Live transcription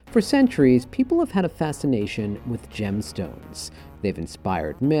For centuries, people have had a fascination with gemstones. They've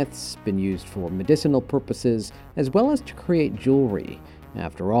inspired myths, been used for medicinal purposes, as well as to create jewelry.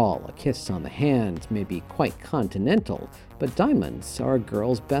 After all, a kiss on the hand may be quite continental, but diamonds are a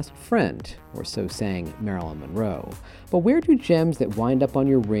girl's best friend, or so sang Marilyn Monroe. But where do gems that wind up on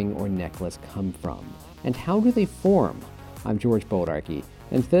your ring or necklace come from? And how do they form? I'm George Bodarky,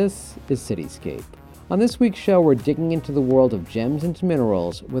 and this is Cityscape. On this week's show, we're digging into the world of gems and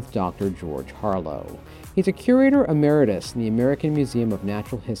minerals with Dr. George Harlow. He's a curator emeritus in the American Museum of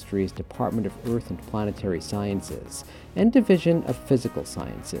Natural History's Department of Earth and Planetary Sciences and Division of Physical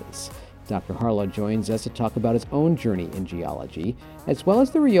Sciences. Dr. Harlow joins us to talk about his own journey in geology, as well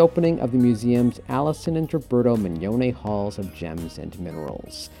as the reopening of the museum's Allison and Roberto Mignone halls of gems and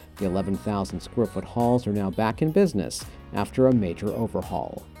minerals. The 11,000 square foot halls are now back in business after a major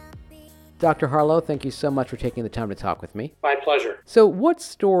overhaul. Dr. Harlow, thank you so much for taking the time to talk with me. My pleasure. So what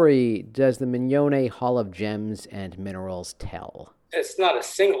story does the Mignone Hall of Gems and Minerals tell? It's not a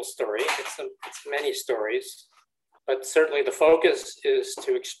single story, it's many stories, but certainly the focus is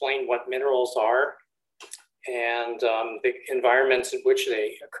to explain what minerals are and the environments in which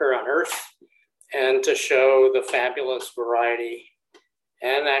they occur on Earth, and to show the fabulous variety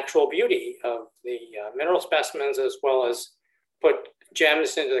and actual beauty of the mineral specimens, as well as put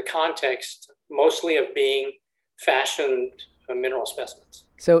gems into the context mostly of being fashioned mineral specimens.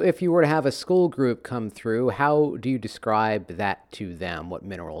 So if you were to have a school group come through, how do you describe that to them, what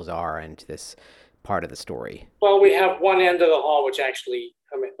minerals are and this part of the story? Well, we have one end of the hall, which actually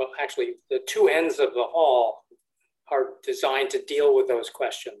the two ends of the hall are designed to deal with those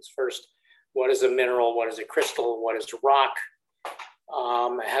questions. First, what is a mineral? What is a crystal? What is rock?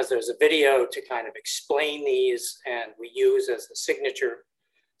 There's a video to kind of explain these, and we use as a signature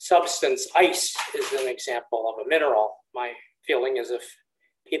substance. Ice is an example of a mineral. My feeling is if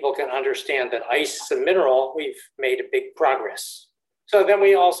people can understand that ice is a mineral, we've made a big progress. So then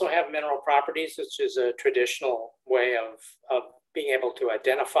we also have mineral properties, which is a traditional way of being able to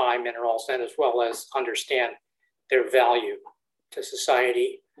identify minerals and as well as understand their value to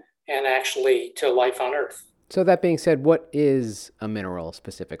society and actually to life on Earth. So that being said, what is a mineral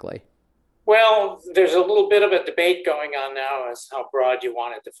specifically? Well, there's a little bit of a debate going on now as how broad you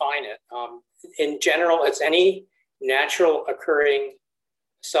want to define it. In general, it's any natural occurring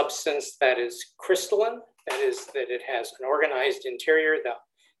substance that is crystalline, that is, that it has an organized interior. The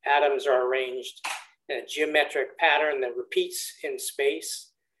atoms are arranged in a geometric pattern that repeats in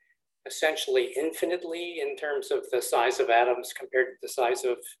space, essentially infinitely in terms of the size of atoms compared to the size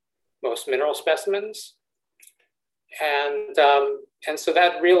of most mineral specimens. And so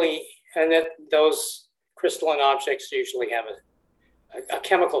that really, and that those crystalline objects usually have a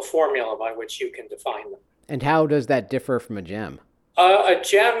chemical formula by which you can define them. And how does that differ from a gem? A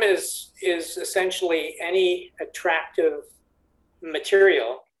gem is essentially any attractive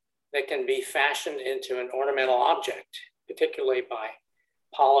material that can be fashioned into an ornamental object, particularly by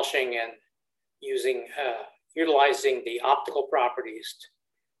polishing and utilizing the optical properties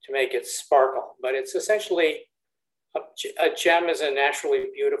to make it sparkle. But it's essentially a gem is a naturally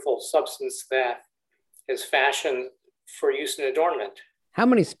beautiful substance that is fashioned for use in adornment. How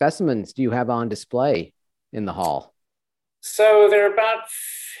many specimens do you have on display in the hall? So there are about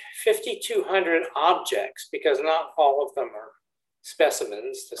 5,200 objects, because not all of them are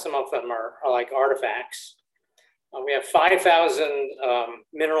specimens. Some of them are like artifacts. We have 5,000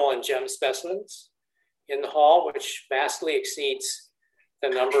 mineral and gem specimens in the hall, which vastly exceeds the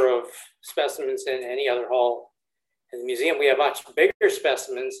number of specimens in any other hall. In the museum, we have much bigger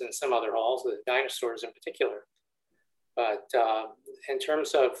specimens in some other halls, the dinosaurs in particular. But in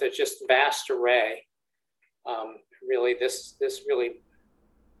terms of the just vast array, really, this really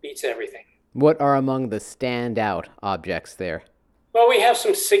beats everything. What are among the standout objects there? Well, we have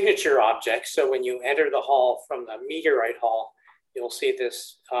some signature objects. So when you enter the hall from the meteorite hall, you'll see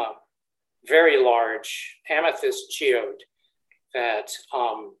this very large amethyst geode that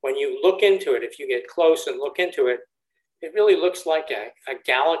when you look into it, if you get close and look into it, it really looks like a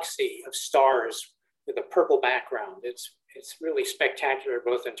galaxy of stars with a purple background. It's really spectacular,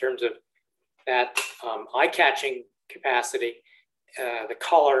 both in terms of that eye-catching capacity, the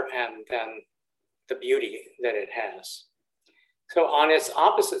color, and then the beauty that it has. So on its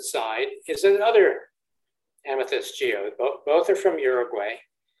opposite side is another amethyst geode. Both are from Uruguay.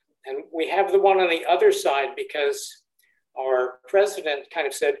 And we have the one on the other side because our president kind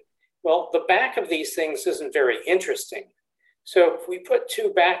of said, well, the back of these things isn't very interesting. So if we put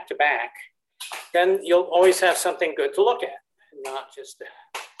two back to back, then you'll always have something good to look at, not just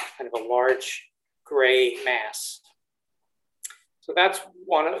kind of a large gray mass. So that's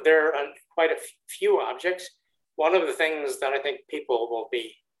there are quite a few objects. One of the things that I think people will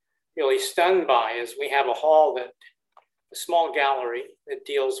be really stunned by is we have a small gallery that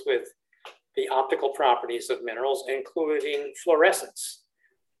deals with the optical properties of minerals, including fluorescence.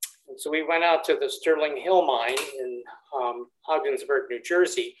 And so we went out to the Sterling Hill mine in Ogdensburg, New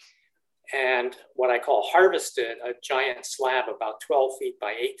Jersey, and what I call harvested a giant slab about 12 feet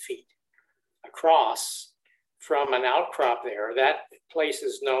by 8 feet across from an outcrop there. That place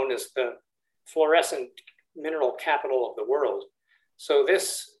is known as the fluorescent mineral capital of the world. So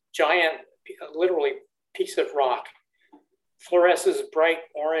this giant, literally piece of rock fluoresces bright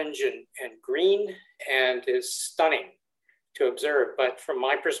orange and green and is stunning to observe. But from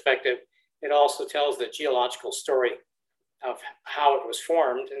my perspective, it also tells the geological story of how it was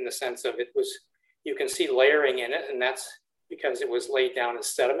formed, in the sense of you can see layering in it, and that's because it was laid down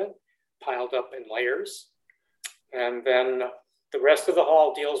as sediment, piled up in layers. And then the rest of the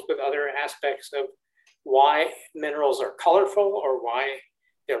hall deals with other aspects of why minerals are colorful, or why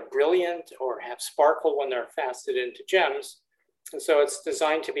they're brilliant or have sparkle when they're faceted into gems. And so it's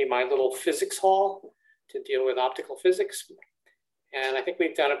designed to be my little physics hall to deal with optical physics. And I think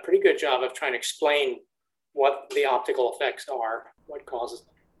we've done a pretty good job of trying to explain what the optical effects are, what causes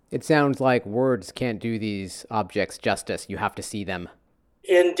them. It sounds like words can't do these objects justice. You have to see them.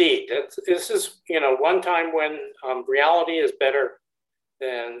 Indeed. This is, one time when reality is better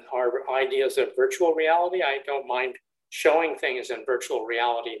than our ideas of virtual reality. I don't mind showing things in virtual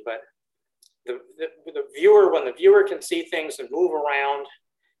reality, but the viewer, when the viewer can see things and move around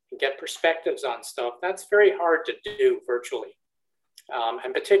and get perspectives on stuff, that's very hard to do virtually.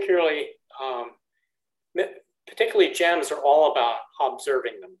 And particularly gems are all about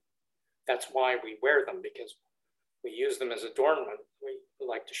observing them. That's why we wear them, because we use them as adornment. We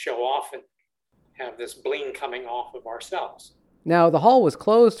like to show off and have this bling coming off of ourselves. Now, the hall was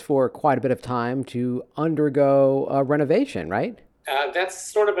closed for quite a bit of time to undergo a renovation, right?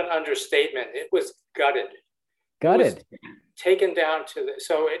 That's sort of an understatement. It was gutted. Gutted. It was taken down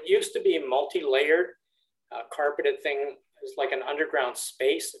so it used to be a multi-layered, carpeted thing. It was like an underground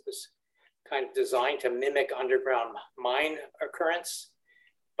space. It was kind of designed to mimic underground mine occurrence.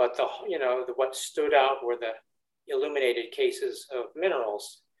 But what stood out were the illuminated cases of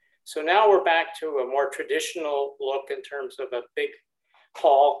minerals. So now we're back to a more traditional look in terms of a big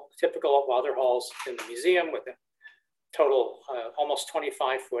hall, typical of other halls in the museum, with a total almost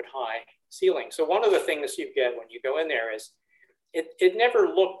 25-foot high ceiling. So one of the things you get when you go in there is it never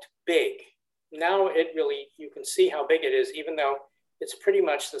looked big. Now you can see how big it is, even though it's pretty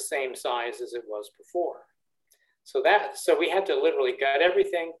much the same size as it was before. So we had to literally gut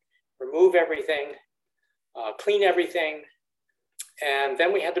everything, remove everything, clean everything. And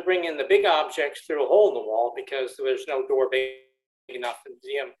then we had to bring in the big objects through a hole in the wall, because there's no door big enough in the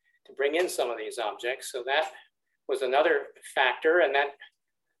museum to bring in some of these objects. So that was another factor, and that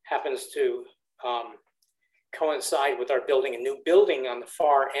happens to coincide with our building a new building on the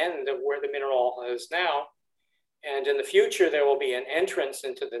far end of where the mineral hall is now. And in the future, there will be an entrance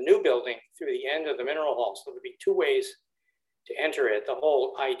into the new building through the end of the mineral hall. So there'll be two ways to enter it. The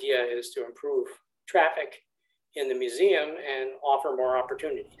whole idea is to improve traffic in the museum and offer more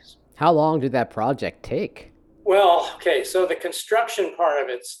opportunities. How long did that project take? Well, okay, so the construction part of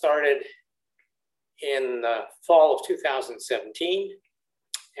it started in the fall of 2017.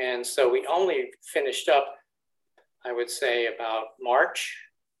 And so we only finished up, I would say, about March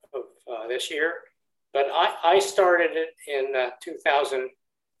of this year. But I started it in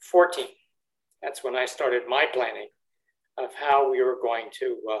 2014. That's when I started my planning of how we were going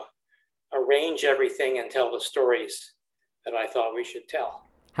to arrange everything and tell the stories that I thought we should tell.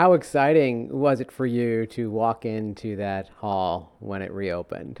 How exciting was it for you to walk into that hall when it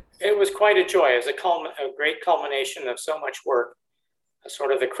reopened? It was quite a joy. It was a great culmination of so much work,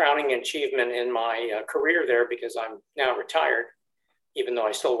 sort of the crowning achievement in my career there, because I'm now retired, even though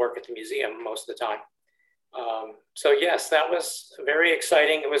I still work at the museum most of the time. So yes, that was very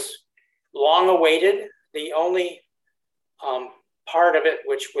exciting. It was long awaited. The only part of it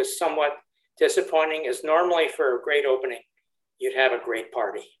which was somewhat disappointing is normally for a great opening, you'd have a great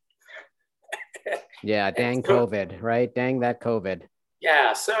party. Yeah, dang COVID, right? Dang that COVID.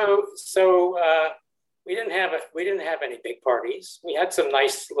 Yeah, so we didn't have any big parties. We had some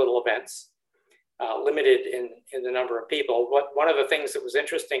nice little events, limited in the number of people. One of the things that was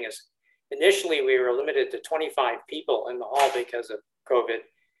interesting is initially we were limited to 25 people in the hall because of COVID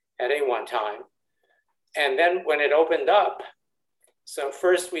at any one time. And then when it opened up, so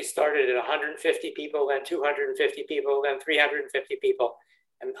first we started at 150 people, then 250 people, then 350 people.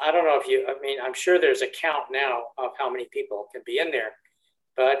 And I don't know if you, I mean, I'm sure there's a count now of how many people can be in there,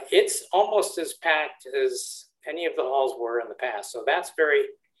 but it's almost as packed as any of the halls were in the past. So that's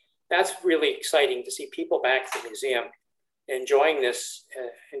really exciting to see people back at the museum enjoying this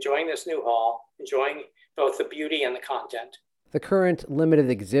new hall, enjoying both the beauty and the content. The current limited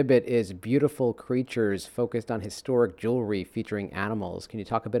exhibit is Beautiful Creatures, focused on historic jewelry featuring animals. Can you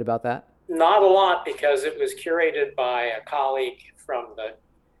talk a bit about that? Not a lot, because it was curated by a colleague from the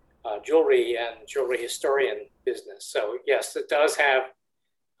jewelry and jewelry historian business. So yes, it does have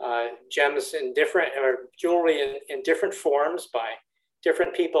gems in different, or jewelry in different forms by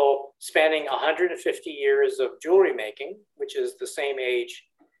different people spanning 150 years of jewelry making, which is the same age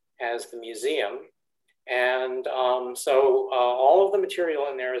as the museum. And so all of the material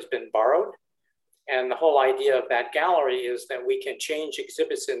in there has been borrowed. And the whole idea of that gallery is that we can change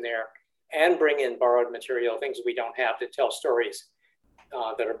exhibits in there and bring in borrowed material, things we don't have, to tell stories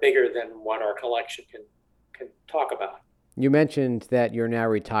that are bigger than what our collection can talk about. You mentioned that you're now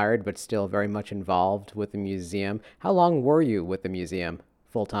retired, but still very much involved with the museum. How long were you with the museum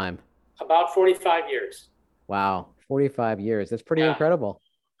full time? About 45 years. Wow, 45 years. That's pretty incredible.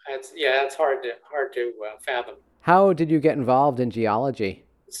 It's hard to fathom. How did you get involved in geology?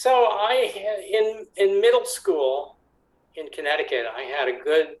 So in middle school in Connecticut, I had a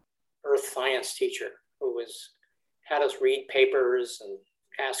good earth science teacher who had us read papers and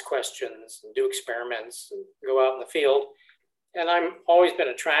ask questions and do experiments and go out in the field. And I've always been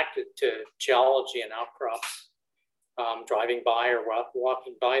attracted to geology and outcrops, driving by or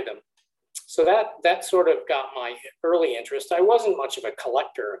walking by them. So that sort of got my early interest. I wasn't much of a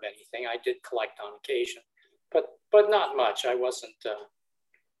collector of anything. I did collect on occasion, but not much. I wasn't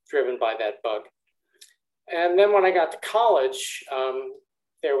driven by that bug. And then when I got to college,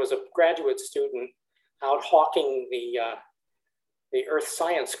 there was a graduate student out hawking the earth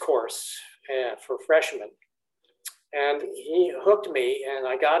science course for freshmen. And he hooked me, and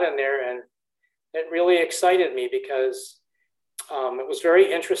I got in there, and it really excited me because it was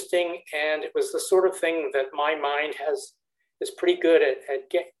very interesting, and it was the sort of thing that my mind is pretty good at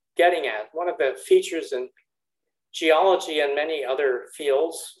getting at. One of the features in geology and many other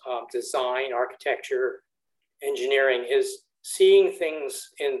fields, design, architecture, engineering, is seeing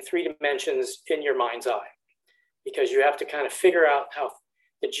things in 3 dimensions in your mind's eye, because you have to kind of figure out how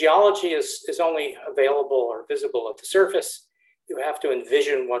the geology is only available or visible at the surface. You have to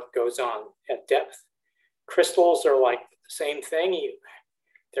envision what goes on at depth. Crystals are like the same thing.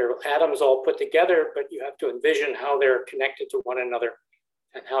 They're atoms all put together, but you have to envision how they're connected to one another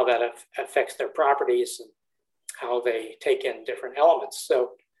and how that affects their properties and how they take in different elements.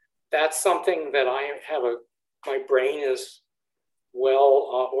 So that's something that my brain is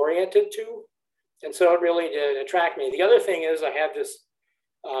well oriented to. And so it really did attract me. The other thing is I had this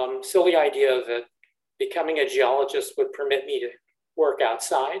silly idea that becoming a geologist would permit me to work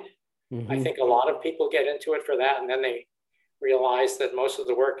outside. Mm-hmm. I think a lot of people get into it for that, and then they realize that most of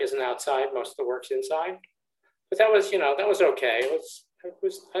the work isn't outside, most of the work's inside. But that was okay. It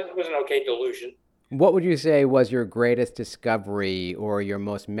was an okay delusion. What would you say was your greatest discovery or your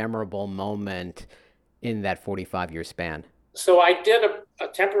most memorable moment in that 45-year span? So I did a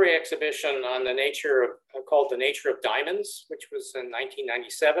temporary exhibition on called The Nature of Diamonds, which was in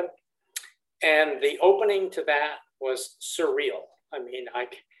 1997. And the opening to that was surreal. I mean, I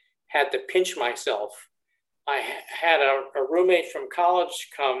had to pinch myself. I had a roommate from college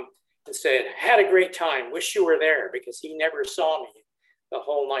come and said, "Had a great time, wish you were there," because he never saw me the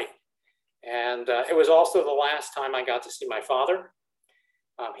whole night. And it was also the last time I got to see my father.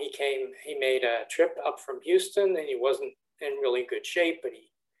 He made a trip up from Houston, and he wasn't in really good shape, but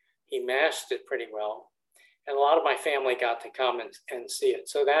he masked it pretty well. And a lot of my family got to come and see it.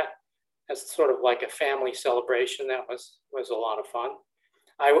 So that's sort of like a family celebration. That was a lot of fun.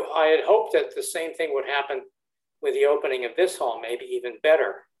 I had hoped that the same thing would happen with the opening of this hall, maybe even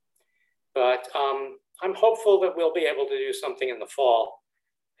better. But I'm hopeful that we'll be able to do something in the fall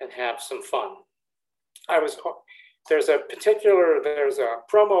and have some fun. There's a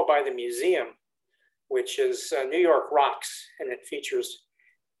promo by the museum, which is New York Rocks, and it features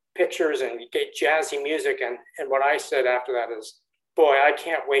pictures and jazzy music. And what I said after that is, boy, I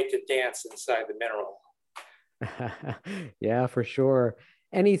can't wait to dance inside the mineral. Yeah, for sure.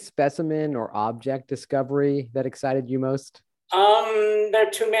 Any specimen or object discovery that excited you most? There are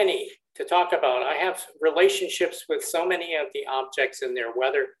too many to talk about. I have relationships with so many of the objects in there,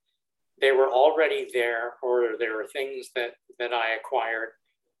 whether they were already there or there are things that I acquired.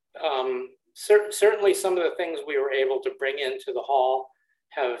 Certainly some of the things we were able to bring into the hall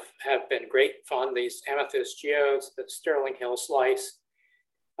have been great fun. These amethyst geodes, the Sterling Hill slice,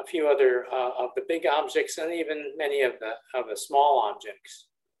 a few other of the big objects, and even many of the small objects.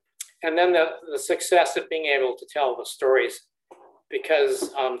 And then the success of being able to tell the stories,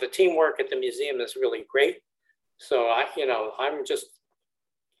 because the teamwork at the museum is really great. So I'm just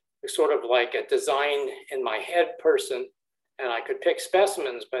sort of like a design in my head person, and I could pick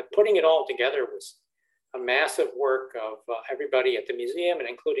specimens, but putting it all together was a massive work of everybody at the museum, and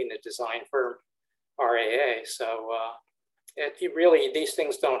including the design firm RAA. So it really, these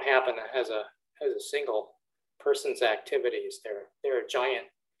things don't happen as a single person's activities. They're a giant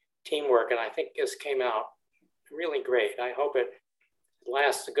teamwork, and I think this came out really great. I hope it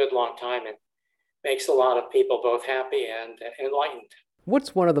lasts a good long time and makes a lot of people both happy and enlightened.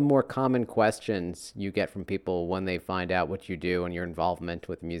 What's one of the more common questions you get from people when they find out what you do and your involvement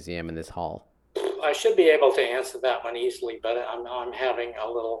with the museum and this hall? I should be able to answer that one easily, but I'm having a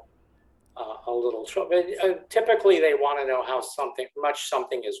little trouble. Typically, they want to know how much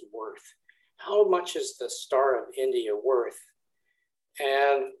something is worth. How much is the Star of India worth?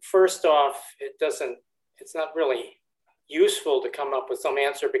 And first off, it's not really useful to come up with some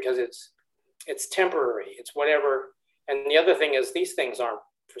answer, because it's temporary. It's whatever. And the other thing is, these things aren't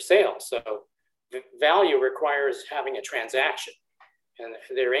for sale. So the value requires having a transaction. And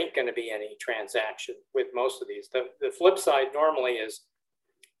there ain't going to be any transaction with most of these. The flip side normally is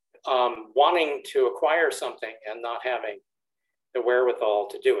wanting to acquire something and not having the wherewithal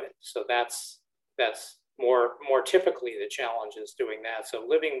to do it. So that's more typically the challenge is doing that. So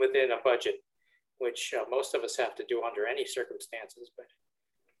living within a budget, which most of us have to do under any circumstances. But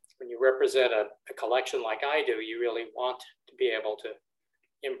when you represent a collection like I do, you really want to be able to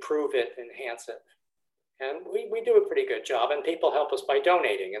improve it, enhance it. And we do a pretty good job, and people help us by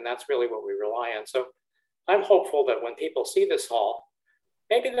donating, and that's really what we rely on. So I'm hopeful that when people see this hall,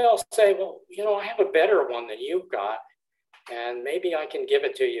 maybe they'll say, well, I have a better one than you've got, and maybe I can give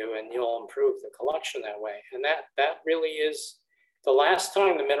it to you and you'll improve the collection that way. And that really is the last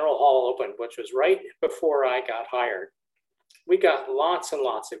time the Mineral Hall opened, which was right before I got hired. We got lots and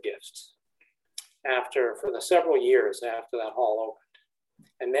lots of gifts for the several years after that hall opened.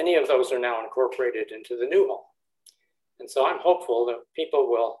 And many of those are now incorporated into the new hall. And so I'm hopeful that people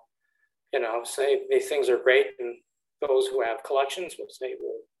will, say these things are great. And those who have collections will say,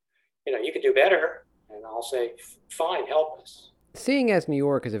 well, you could do better. And I'll say, fine, help us. Seeing as New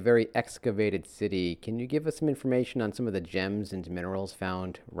York is a very excavated city, can you give us some information on some of the gems and minerals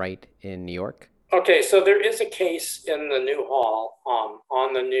found right in New York? Okay, so there is a case in the new hall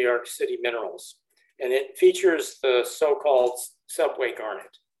on the New York City minerals, and it features the so-called subway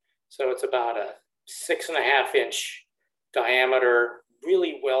garnet. So it's about a 6.5-inch diameter,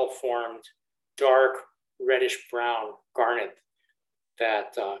 really well-formed, dark, reddish-brown garnet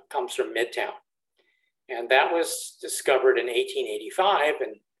that comes from Midtown. And that was discovered in 1885,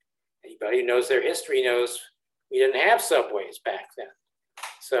 and anybody who knows their history knows we didn't have subways back then.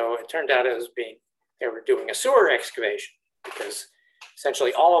 So it turned out they were doing a sewer excavation, because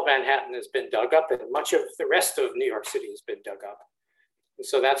essentially all of Manhattan has been dug up, and much of the rest of New York City has been dug up. And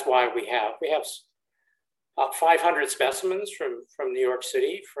so that's why we have 500 specimens from New York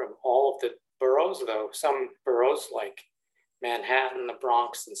City, from all of the boroughs, though some boroughs like Manhattan, the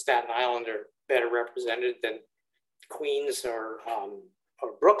Bronx, and Staten Island are better represented than Queens or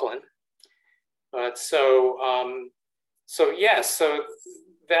Brooklyn. But so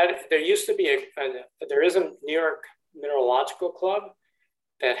that there used to be there is a New York Mineralogical Club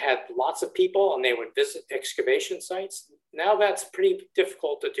that had lots of people, and they would visit excavation sites. Now that's pretty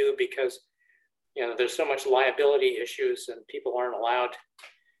difficult to do, because there's so much liability issues, and people aren't allowed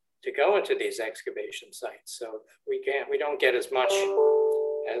to go into these excavation sites. So we don't get as much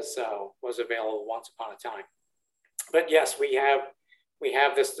as was available once upon a time. But yes, we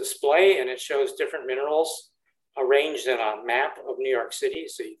have this display, and it shows different minerals arranged in a map of New York City,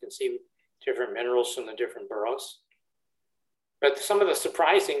 so you can see different minerals from the different boroughs. But some of the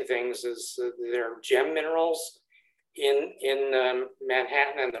surprising things is there are gem minerals in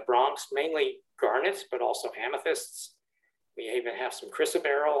Manhattan and the Bronx, mainly garnets, but also amethysts. We even have some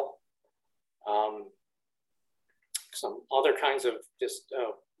chrysoberyl, some other kinds of just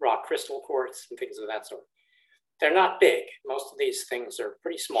rock crystal quartz and things of that sort. They're not big. Most of these things are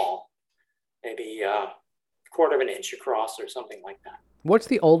pretty small, maybe a quarter of an inch across or something like that. What's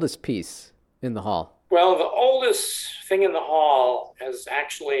the oldest piece in the hall? Well, the oldest thing in the hall is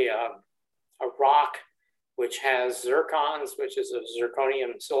actually a rock which has zircons, which is a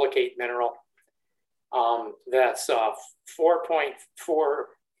zirconium silicate mineral. That's 4.48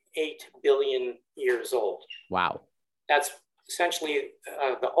 billion years old. Wow. That's essentially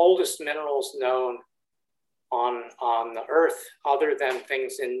the oldest minerals known on the Earth other than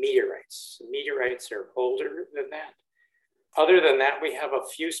things in meteorites. Meteorites are older than that. Other than that, we have a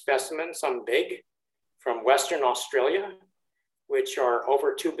few specimens, some big, from Western Australia, which are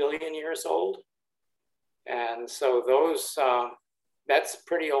over 2 billion years old. And so those, that's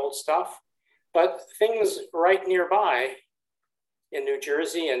pretty old stuff. But things right nearby in New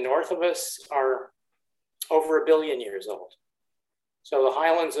Jersey and north of us are over 1 billion years old. So the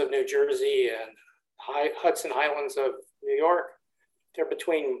highlands of New Jersey and Hudson Highlands of New York, they're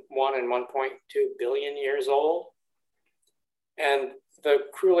between 1 and 1.2 billion years old. And the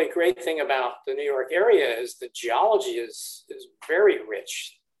really great thing about the New York area is the geology is very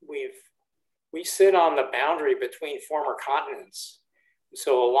rich. We sit on the boundary between former continents.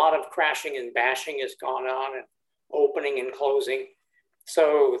 So a lot of crashing and bashing has gone on, and opening and closing.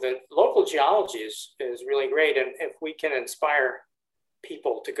 So the local geology is really great. And if we can inspire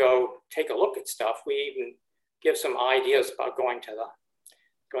people to go take a look at stuff, we even give some ideas about going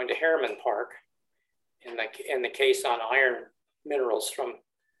to Harriman Park in the case on iron minerals from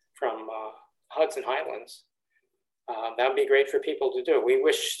Hudson Highlands. That would be great for people to do. We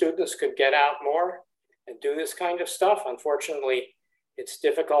wish students could get out more and do this kind of stuff. Unfortunately, it's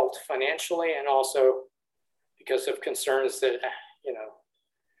difficult financially, and also because of concerns that, you know,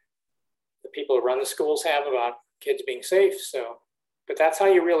 the people who run the schools have about kids being safe. So, but that's how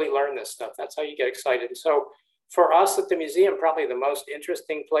you really learn this stuff. That's how you get excited. So for us at the museum, probably the most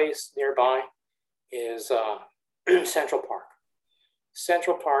interesting place nearby is Central Park.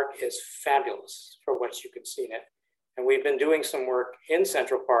 Central Park is fabulous for what you can see in it. And we've been doing some work in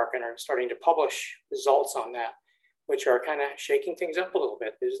Central Park and are starting to publish results on that, which are kind of shaking things up a little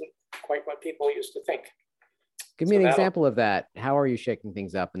bit. It isn't quite what people used to think. Give me an example of that. How are you shaking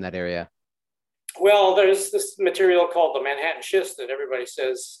things up in that area? Well, there's this material called the Manhattan schist that everybody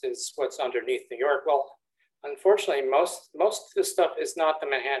says is what's underneath New York. Well, unfortunately, most of this stuff is not the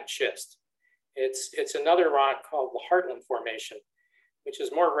Manhattan schist. It's another rock called the Heartland Formation, which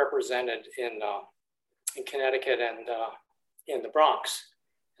is more represented in Connecticut and in the Bronx,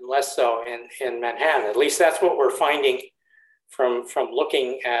 and less so in Manhattan. At least that's what we're finding from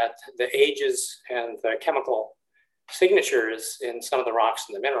looking at the ages and the chemical signatures in some of the rocks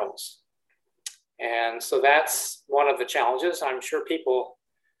and the minerals. And so that's one of the challenges. I'm sure people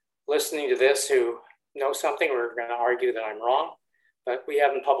listening to this who know something are going to argue that I'm wrong, but we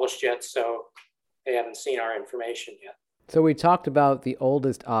haven't published yet, so they haven't seen our information yet. So we talked about the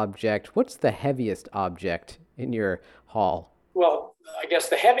oldest object. What's the heaviest object in your haul? Well, I guess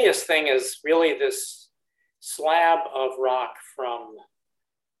the heaviest thing is really this slab of rock from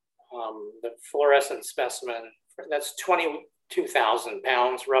the fluorescent specimen. That's 22,000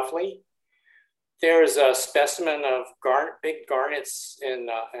 pounds roughly. There's a specimen of big garnets in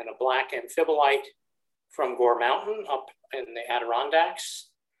a black amphibolite from Gore Mountain up in the Adirondacks.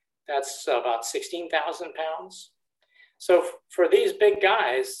 That's about 16,000 pounds. So for these big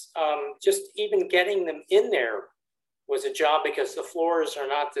guys, just even getting them in there was a job because the floors are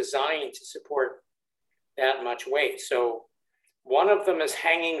not designed to support that much weight. So one of them is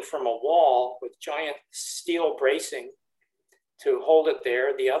hanging from a wall with giant steel bracing to hold it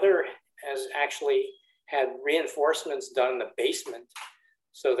there. The other has actually had reinforcements done in the basement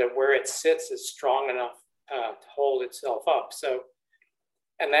so that where it sits is strong enough to hold itself up. So,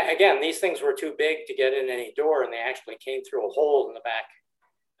 and that, again, these things were too big to get in any door, and they actually came through a hole in the back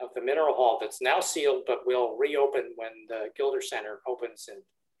of the mineral hall that's now sealed, but will reopen when the Gilder Center opens in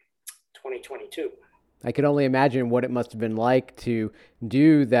 2022. I could only imagine what it must have been like to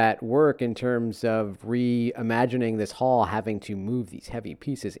do that work in terms of reimagining this hall, having to move these heavy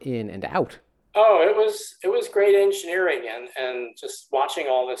pieces in and out. Oh, it was great engineering, and just watching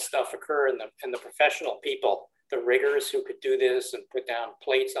all this stuff occur, and the professional people, the riggers who could do this and put down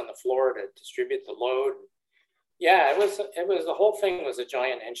plates on the floor to distribute the load. Yeah, it was the whole thing was a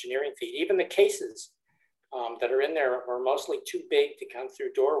giant engineering feat. Even the cases that are in there are mostly too big to come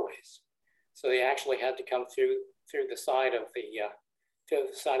through doorways. So they actually had to come through the side of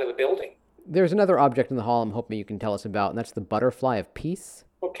the building. There's another object in the hall I'm hoping you can tell us about, and that's the Butterfly of Peace.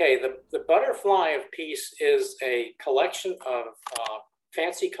 Okay, the Butterfly of Peace is a collection of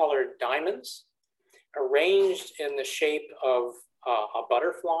fancy colored diamonds arranged in the shape of a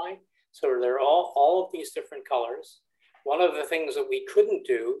butterfly. So they're all of these different colors. One of the things that we couldn't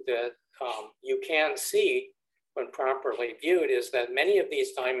do that you can see when properly viewed is that many of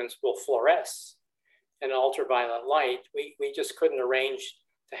these diamonds will fluoresce in ultraviolet light. We just couldn't arrange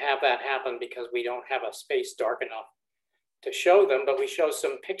to have that happen because we don't have a space dark enough to show them, but we show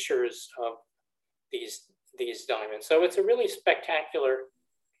some pictures of these diamonds. So it's a really spectacular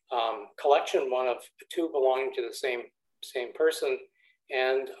collection, one of two belonging to the same person.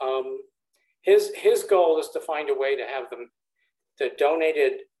 And his goal is to find a way to have them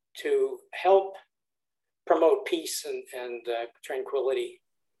donated to help promote peace and tranquility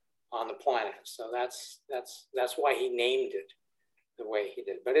on the planet. So that's why he named it the way he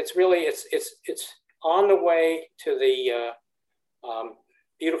did. But it's really it's on the way to the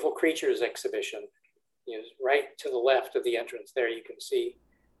Beautiful Creatures exhibition. Right to the left of the entrance there, you can see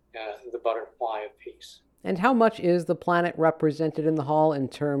the butterfly of peace. And how much is the planet represented in the hall in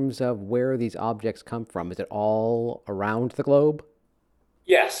terms of where these objects come from? Is it all around the globe?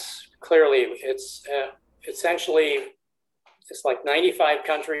 Yes, clearly. It's essentially, it's like 95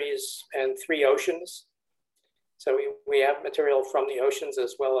 countries and 3 oceans. So we have material from the oceans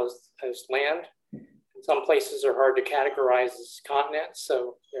as well as land. Some places are hard to categorize as continents,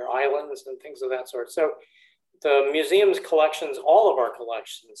 so they're islands and things of that sort. So the museum's collections, all of our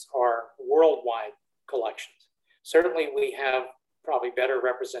collections, are worldwide collections. Certainly we have probably better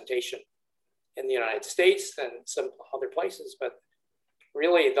representation in the United States than some other places, but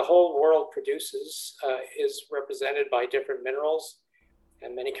really the whole world produces is represented by different minerals,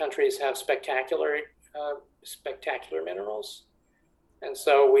 and many countries have spectacular minerals. And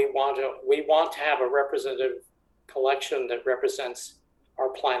so we want to have a representative collection that represents our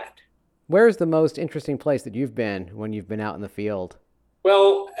planet. Where is the most interesting place that you've been when you've been out in the field?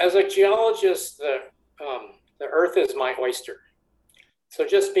 Well, as a geologist, the Earth is my oyster. So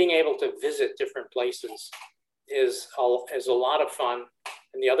just being able to visit different places is a lot of fun.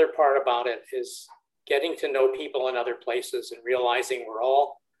 And the other part about it is getting to know people in other places and realizing we're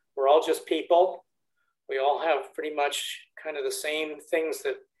all just people. We all have pretty much kind of the same things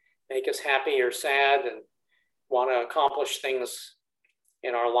that make us happy or sad and want to accomplish things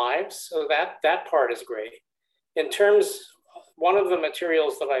in our lives. So that part is great. In terms, one of the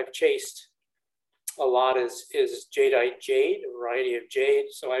materials that I've chased a lot is jadeite jade, a variety of jade.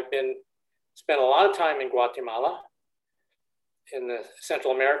 So I've spent a lot of time in Guatemala, in the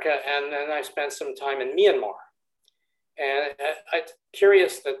Central America, and then I spent some time in Myanmar. And I'm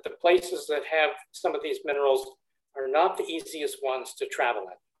curious that the places that have some of these minerals are not the easiest ones to travel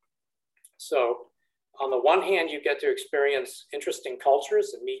in. So on the one hand, you get to experience interesting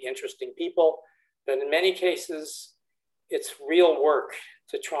cultures and meet interesting people, but in many cases, it's real work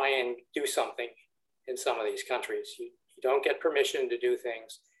to try and do something in some of these countries. You don't get permission to do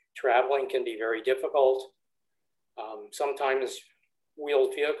things. Traveling can be very difficult. Sometimes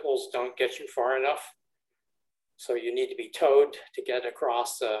wheeled vehicles don't get you far enough. So you need to be towed to get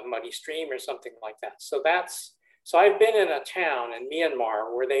across a muddy stream or something like that. So I've been in a town in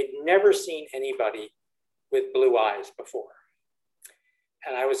Myanmar where they'd never seen anybody with blue eyes before.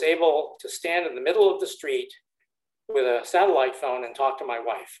 And I was able to stand in the middle of the street with a satellite phone and talk to my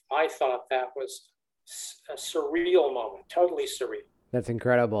wife. I thought that was a surreal moment, totally surreal. That's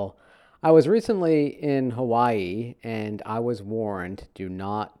incredible. I was recently in Hawaii and I was warned, do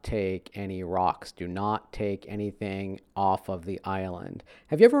not take any rocks, do not take anything off of the island.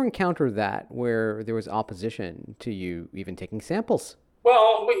 Have you ever encountered that where there was opposition to you even taking samples?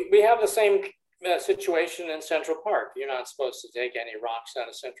 Well, we have the same situation in Central Park. You're not supposed to take any rocks out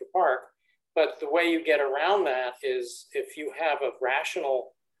of Central Park, but the way you get around that is if you have a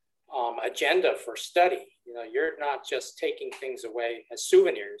rational agenda for study. You're not just taking things away as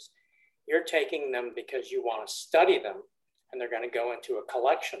souvenirs. You're taking them because you want to study them, and they're going to go into a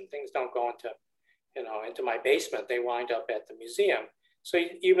collection. Things don't go into my basement. They wind up at the museum. So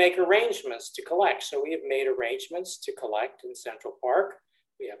you make arrangements to collect. So we have made arrangements to collect in Central Park.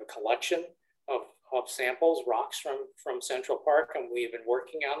 We have a collection of samples, rocks from Central Park, and we've been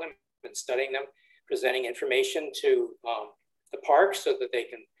working on them, been studying them, presenting information to the park so that they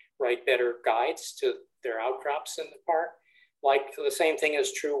can write better guides to their outcrops in the park. Like the same thing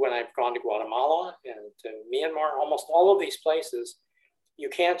is true when I've gone to Guatemala and to Myanmar. Almost all of these places, you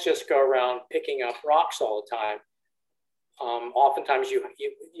can't just go around picking up rocks all the time. Oftentimes,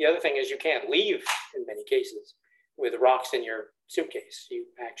 the other thing is you can't leave in many cases with rocks in your suitcase. You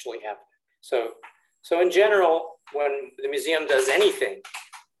actually have to. So in general, when the museum does anything,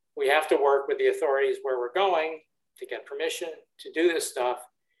 we have to work with the authorities where we're going to get permission to do this stuff.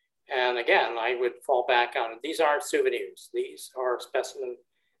 And again, I would fall back on, these aren't souvenirs. These are specimens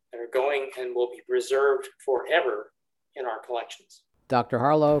that are going and will be preserved forever in our collections. Dr.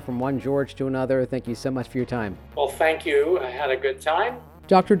 Harlow, from one George to another, thank you so much for your time. Well, thank you. I had a good time.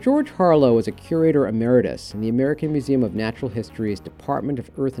 Dr. George Harlow is a curator emeritus in the American Museum of Natural History's Department of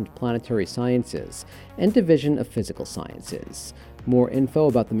Earth and Planetary Sciences and Division of Physical Sciences. More info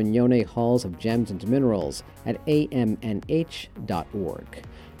about the Mignone Halls of Gems and Minerals at amnh.org.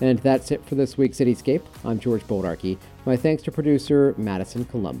 And that's it for this week's Cityscape. I'm George Boldarchy. My thanks to producer Madison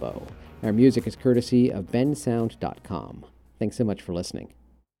Colombo. Our music is courtesy of bensound.com. Thanks so much for listening.